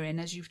position you're in,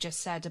 as you've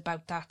just said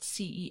about that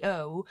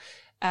CEO,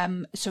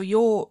 so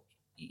your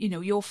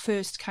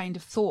first kind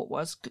of thought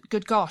was,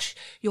 good gosh,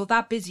 you're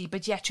that busy,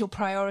 but yet you're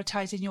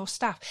prioritising your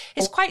staff.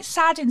 It's quite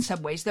sad in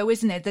some ways, though,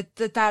 isn't it,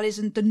 that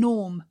isn't the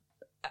norm,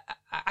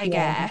 I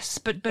guess,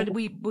 but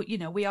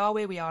we are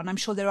where we are, and I'm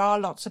sure there are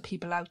lots of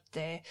people out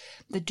there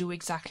that do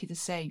exactly the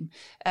same.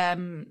 I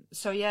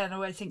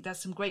think there's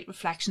some great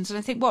reflections, and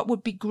I think what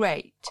would be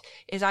great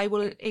is I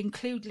will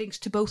include links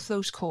to both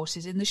those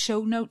courses in the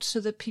show notes so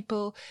that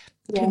people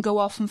can go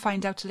off and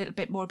find out a little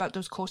bit more about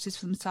those courses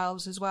for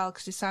themselves as well,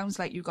 because it sounds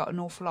like you got an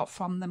awful lot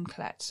from them,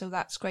 Colette, so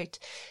that's great.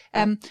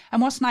 And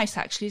what's nice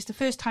actually is the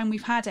first time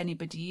we've had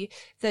anybody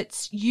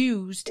that's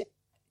used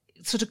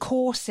sort of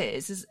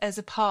courses as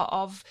a part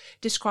of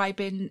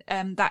describing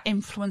that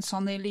influence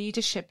on their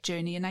leadership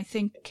journey. And I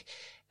think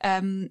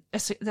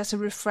that's a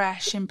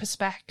refresh in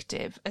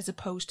perspective as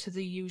opposed to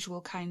the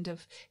usual kind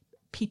of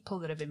people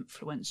that have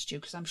influenced you,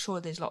 because I'm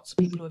sure there's lots of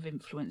people who have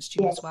influenced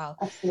you as well.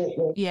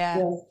 Absolutely.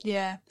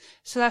 Yeah.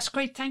 So that's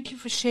great. Thank you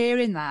for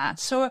sharing that.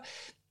 So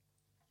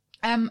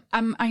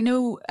I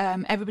know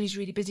everybody's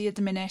really busy at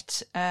the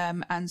minute,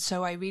 and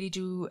so I really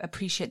do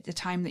appreciate the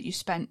time that you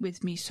spent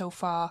with me so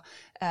far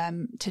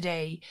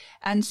today.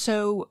 And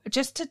so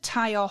just to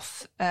tie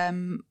off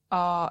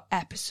our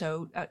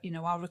episode,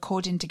 our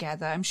recording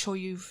together, I'm sure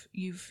you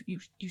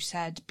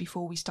said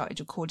before we started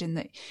recording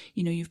that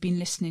you've been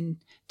listening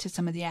to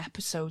some of the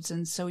episodes,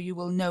 and so you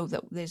will know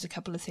that there's a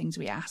couple of things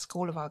we ask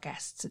all of our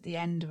guests at the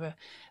end of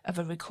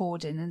a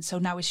recording, and so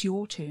now it's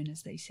your turn,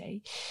 as they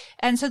say.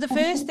 And so the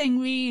first thing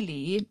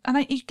really,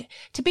 and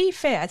to be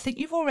fair, I think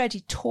you've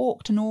already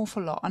talked an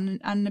awful lot, and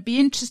I'd be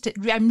interested.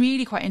 I'm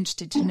really quite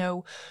interested to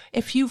know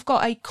if you've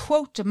got a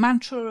quote, a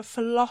mantra, or a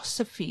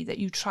philosophy that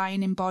you try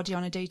and embody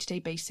on a day-to-day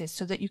basis,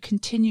 so that you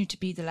continue to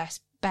be the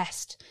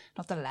best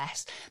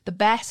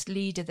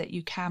leader that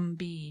you can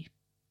be.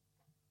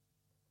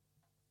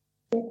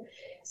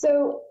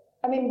 So,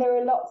 I mean, there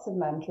are lots of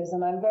mantras,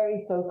 and I'm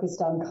very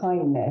focused on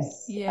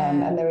kindness.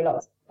 And there are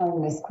lots of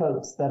kindness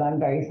quotes that I'm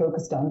very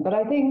focused on. But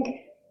I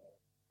think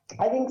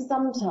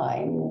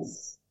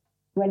sometimes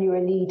when you're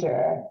a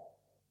leader,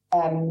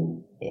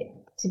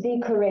 to be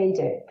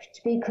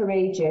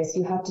courageous,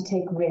 you have to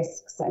take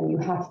risks and you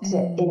have to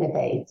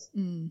innovate,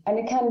 and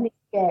it can be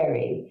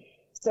scary.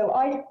 So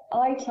I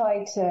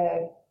try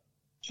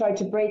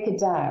to break it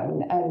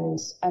down and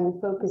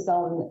focus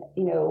on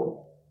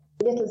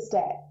little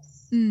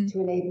steps to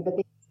enable the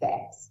big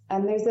steps.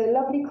 And there's a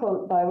lovely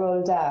quote by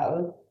Roald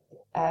Dahl,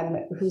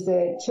 who's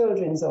a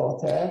children's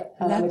author,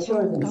 and I'm a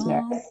children's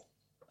nurse.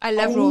 I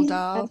love Roald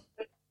Dahl.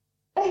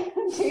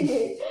 Do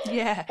you?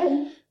 Yeah.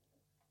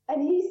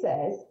 And he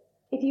says,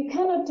 if you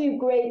cannot do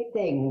great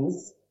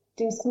things,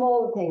 do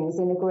small things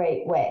in a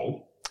great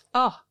way.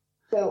 Oh.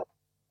 So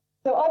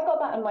I've got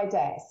that on my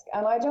desk,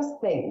 and I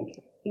just think,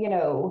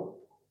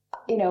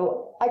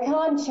 I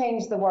can't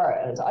change the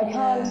world. I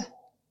can't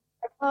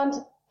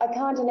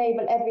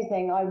enable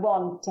everything I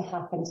want to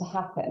happen.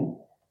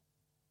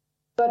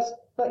 But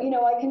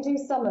I can do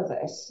some of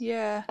it.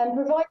 Yeah. And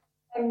provided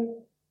I'm,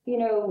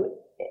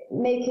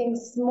 making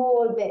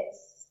small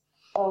bits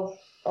of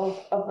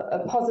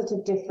a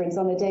positive difference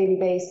on a daily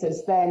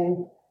basis,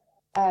 then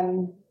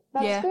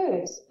that's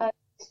good.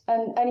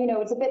 And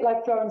it's a bit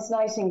like Florence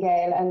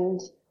Nightingale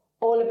and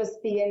all of us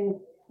being,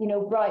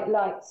 bright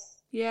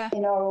lights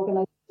in our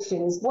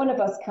organisations. One of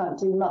us can't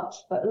do much,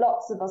 but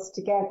lots of us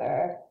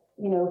together,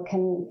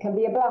 can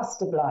be a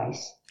blast of light.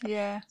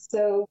 Yeah.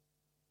 So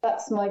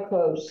that's my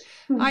quote.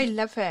 I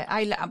love it.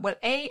 I love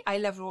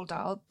Roald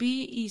Dahl.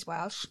 B, he's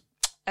Welsh.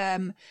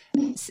 I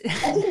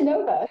didn't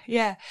know that.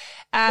 Yeah.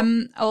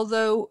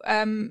 Although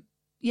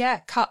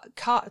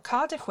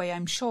Cardiff way,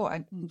 I'm sure.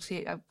 I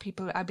see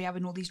I'll be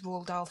having all these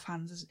Roald Dahl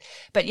fans.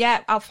 But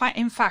yeah, I'll find.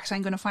 In fact,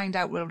 I'm going to find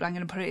out. I'm going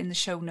to put it in the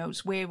show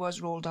notes. Where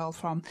was Roald Dahl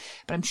from?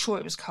 But I'm sure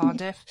it was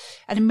Cardiff,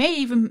 and it may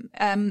even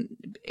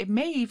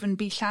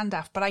be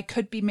Llandaff. But I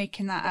could be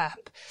making that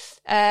up.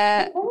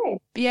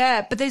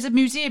 Yeah, but there's a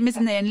museum,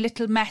 isn't there, in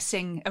Little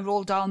Messing, a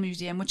Roald Dahl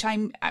museum, which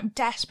I'm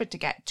desperate to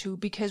get to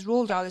because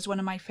Roald Dahl is one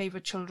of my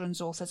favourite children's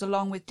authors,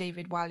 along with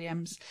David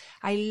Walliams.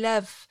 I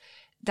love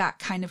that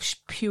kind of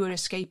pure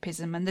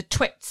escapism, and The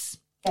Twits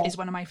is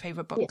one of my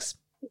favourite books.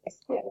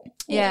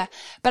 Yeah,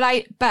 but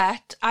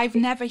I've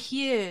never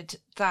heard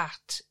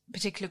that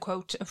particular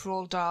quote of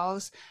Roald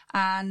Dahl's,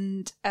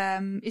 and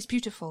it's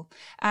beautiful,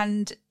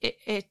 and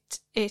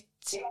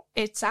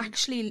it's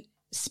actually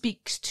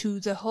speaks to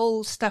the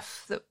whole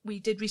stuff that we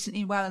did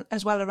recently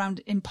as well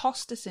around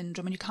imposter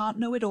syndrome, and you can't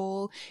know it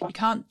all, you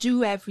can't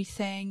do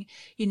everything,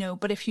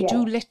 but if you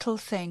do little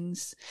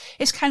things,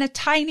 it's kind of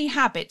tiny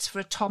habits for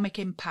atomic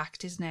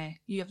impact, isn't it?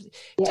 You have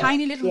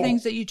tiny little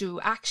things that you do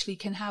actually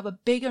can have a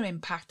bigger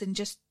impact than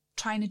just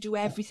trying to do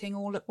everything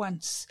all at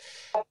once.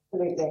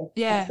 Absolutely.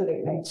 Yeah.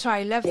 Absolutely. So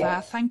I love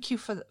that. Thank you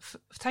for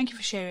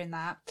sharing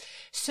that.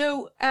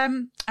 So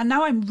and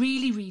now I'm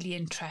really, really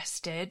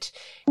interested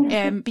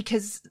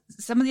because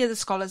some of the other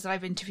scholars that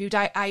I've interviewed,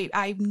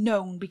 I've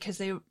known because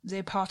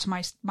they're part of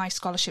my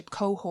scholarship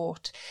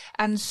cohort,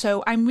 and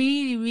so I'm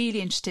really,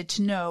 really interested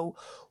to know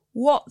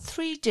what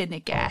 3 dinner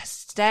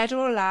guests, dead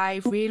or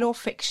alive, real or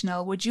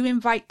fictional, would you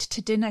invite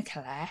to dinner,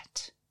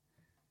 Colette?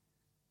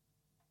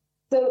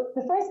 So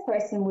the first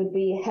person would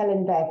be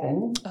Helen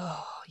Bevan,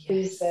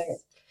 who's the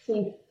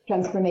Chief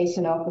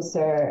Transformation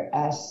Officer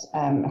at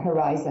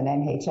Horizon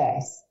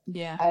NHS.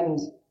 Yeah. And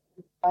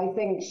I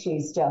think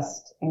she's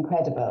just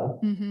incredible.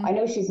 Mm-hmm. I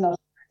know she's not a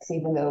nurse,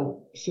 even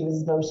though she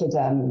was voted, key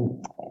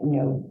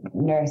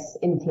nurse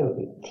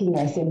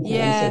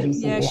influencer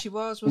recently. Yeah, she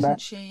was,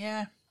 wasn't she?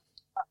 Yeah.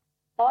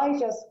 I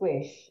just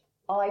wish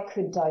I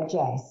could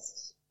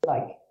digest,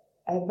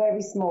 a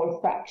very small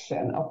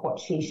fraction of what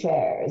she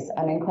shares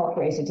and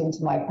incorporate it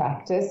into my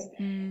practice,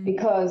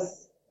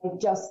 because I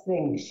just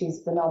think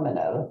she's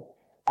phenomenal.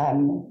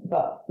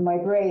 But my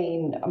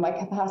brain, my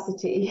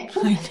capacity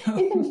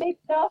isn't big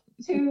enough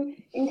to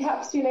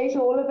encapsulate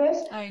all of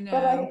it. I know.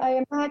 But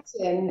I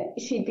imagine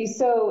she'd be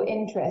so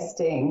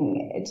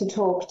interesting to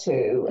talk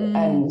to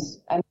and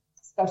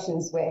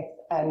discussions with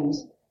and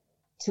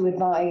to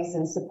advise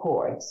and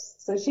support.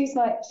 So she's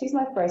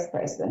my first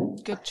person.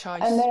 Good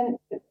choice.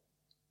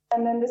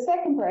 And then the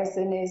second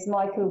person is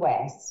Michael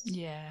West.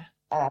 Yeah.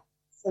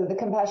 So the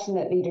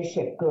compassionate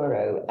leadership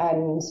guru.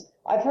 And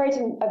I've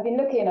been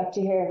lucky enough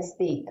to hear him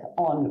speak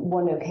on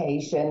one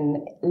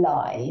occasion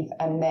live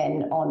and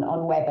then on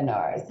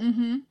webinars.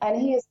 Mm-hmm.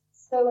 And he is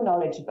so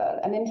knowledgeable.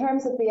 And in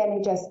terms of the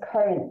NHS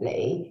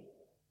currently,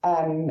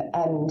 and,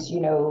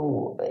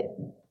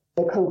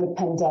 the COVID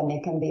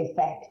pandemic and the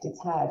effect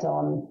it's had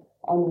on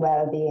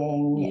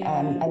well-being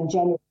and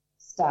general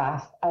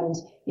staff. And,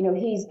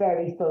 he's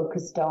very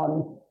focused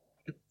on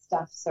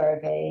staff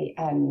survey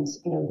and,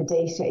 the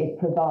data it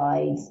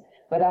provides,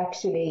 but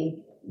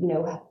actually,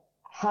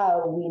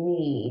 how we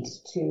need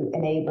to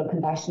enable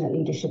compassionate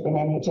leadership in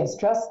NHS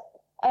Trust.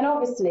 And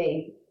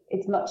obviously,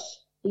 it's much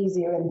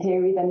easier in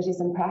theory than it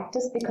is in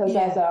practice, because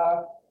as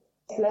our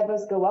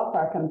levels go up,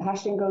 our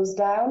compassion goes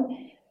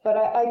down. But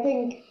I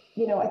think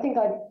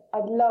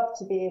I'd love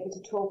to be able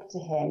to talk to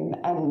him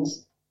and,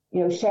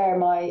 share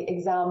my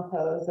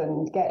examples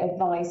and get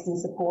advice and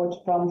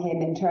support from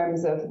him in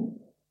terms of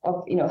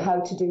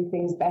how to do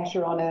things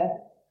better on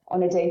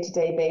a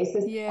day-to-day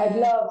basis. Yeah. I'd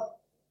love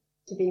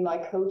to be my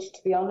coach,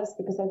 to be honest,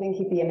 because I think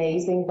he'd be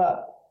amazing.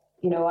 But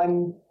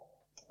I'm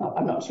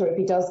not sure if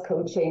he does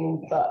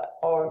coaching,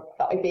 or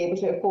I'd be able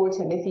to afford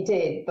him if he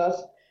did. But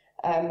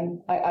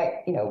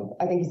I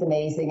think he's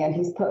amazing, and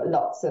he's put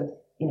lots of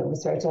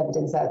research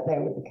evidence out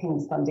there with the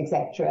King's Fund,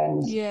 etc.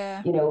 And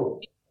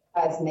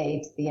has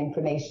made the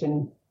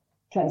information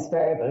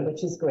transferable,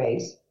 which is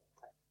great.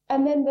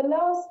 And then the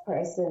last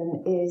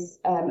person is,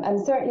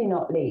 and certainly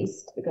not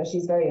least, because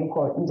she's very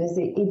important, is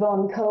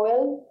Yvonne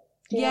Coel.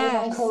 Do you know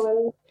Yvonne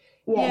Coel?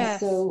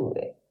 Yes. So,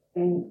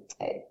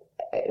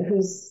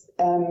 who's,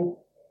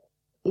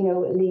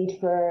 lead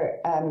for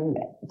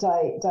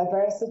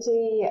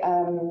diversity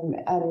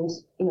and,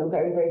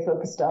 very, very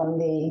focused on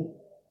the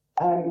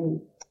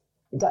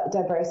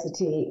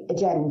diversity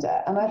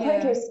agenda. And I've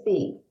heard her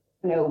speak,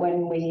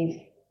 when we've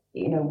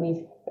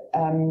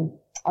on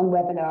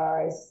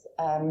webinars,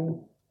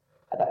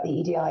 about the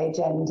EDI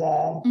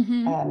agenda.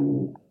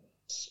 Mm-hmm.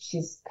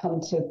 She's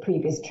come to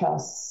previous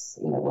trusts,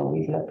 when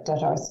we've looked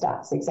at our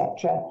stats,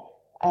 etc.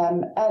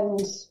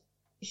 And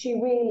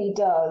she really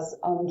does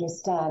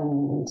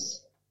understand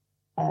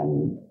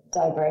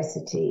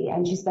diversity,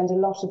 and she spent a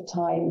lot of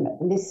time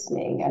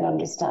listening and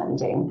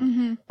understanding.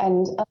 Mm-hmm.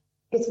 And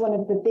it's one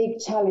of the big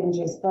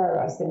challenges for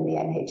us in the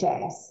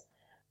NHS.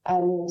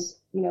 And,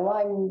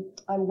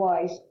 I'm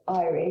white,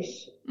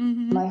 Irish.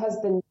 Mm-hmm. My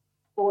husband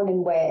born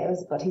in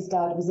Wales, but his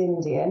dad was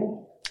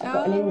Indian. I've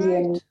got an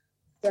Indian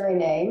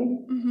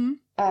surname. Mm-hmm.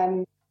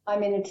 I'm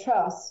I'm in a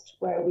trust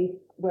where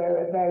we're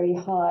a very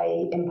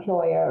high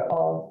employer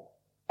of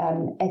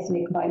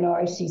ethnic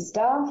minority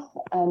staff,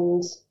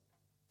 and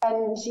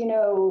you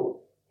know,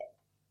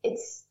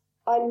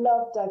 I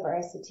love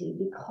diversity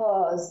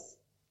because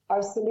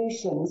our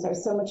solutions are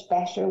so much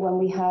better when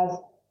we have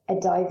a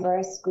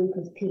diverse group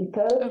of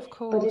people. Of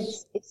course. But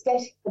it's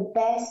getting the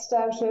best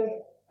out of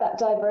that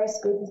diverse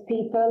group of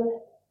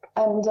people,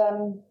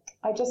 and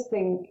I just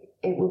think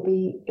it would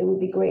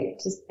be great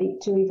to speak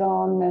to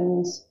Yvonne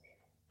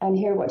and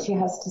hear what she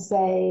has to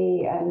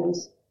say. And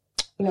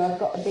you know, I've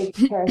got a big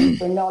thirst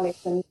for knowledge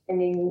and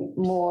learning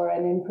more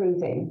and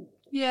improving.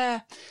 Yeah,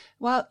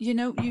 well, you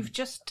know, you've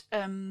just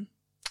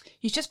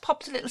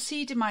popped a little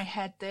seed in my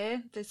head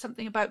there. There's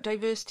something about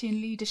diversity and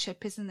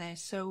leadership, isn't there?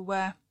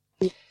 So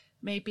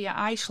maybe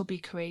I shall be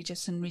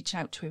courageous and reach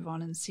out to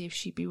Yvonne and see if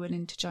she'd be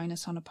willing to join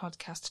us on a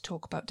podcast to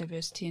talk about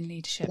diversity and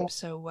leadership. Yeah.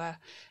 So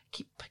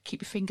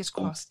keep your fingers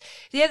crossed.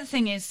 The other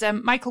thing is,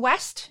 Michael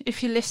West,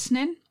 if you're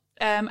listening,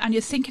 and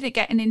you're thinking of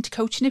getting into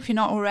coaching, if you're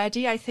not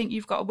already, I think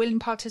you've got a willing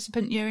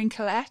participant here in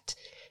Colette.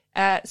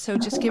 So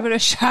just give her a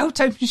shout.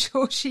 I'm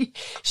sure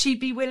she'd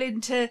be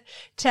willing to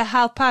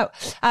help out.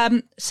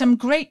 Some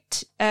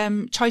great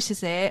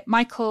choices there.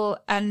 Michael,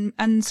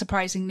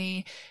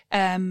 unsurprisingly,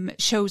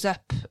 shows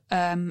up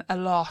a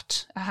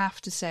lot, I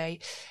have to say.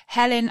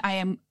 Helen, I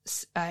am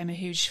a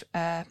huge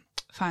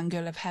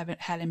fangirl of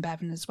Helen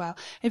Bevan as well.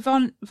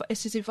 Yvonne,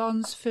 this is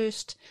Yvonne's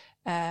first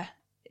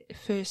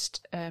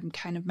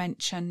kind of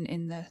mention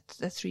in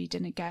the three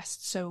dinner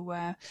guests.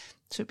 So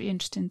it'd be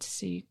interesting to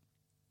see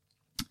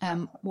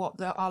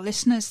what our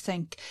listeners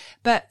think.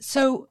 But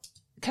so,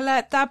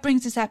 Colette, that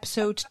brings this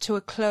episode to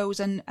a close,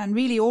 and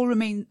really all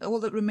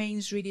that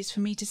remains really is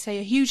for me to say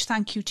a huge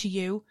thank you to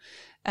you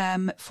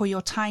for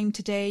your time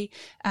today,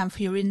 and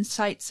for your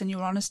insights and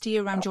your honesty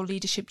around your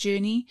leadership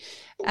journey,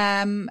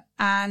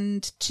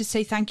 and to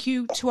say thank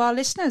you to our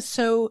listeners.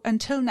 So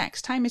until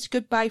next time, it's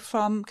goodbye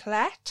from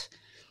Colette,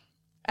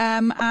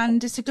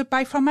 and it's a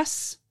goodbye from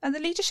us and the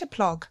Leadership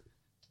Blog.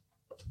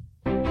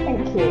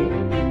 Thank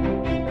you.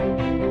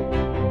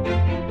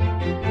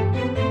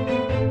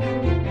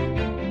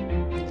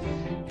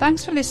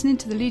 Thanks for listening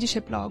to the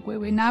Leadership Blog, where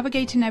we're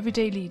navigating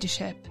everyday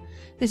leadership.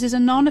 This is a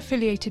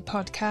non-affiliated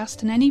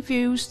podcast, and any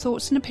views,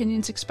 thoughts and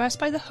opinions expressed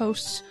by the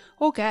hosts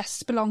or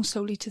guests belong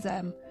solely to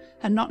them,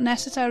 and not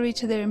necessarily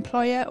to their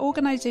employer,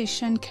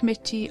 organisation,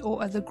 committee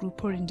or other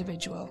group or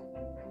individual.